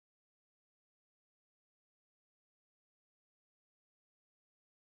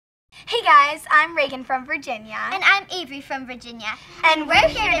Hey guys, I'm Reagan from Virginia. And I'm Avery from Virginia. And we're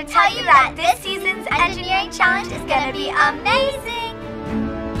here to tell you that this season's engineering challenge is going to be amazing.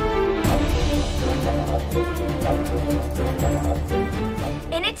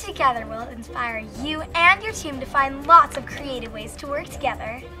 In It Together will inspire you and your team to find lots of creative ways to work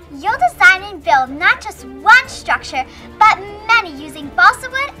together. You'll design and build not just one structure, but many using balsa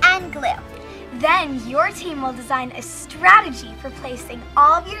wood and glue. Then your team will design a strategy for placing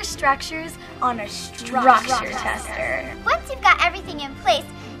all of your structures on a structure tester. Once you've got everything in place,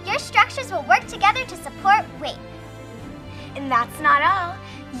 your structures will work together to support weight. And that's not all.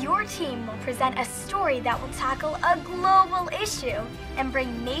 Your team will present a story that will tackle a global issue and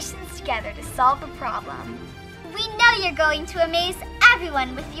bring nations together to solve a problem. We know you're going to amaze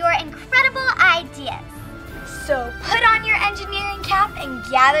everyone with your incredible ideas. So put on your engineering cap and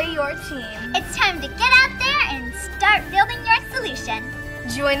gather your team. It's time to get out there and start building your solution.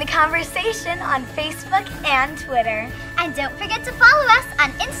 Join the conversation on Facebook and Twitter. And don't forget to follow us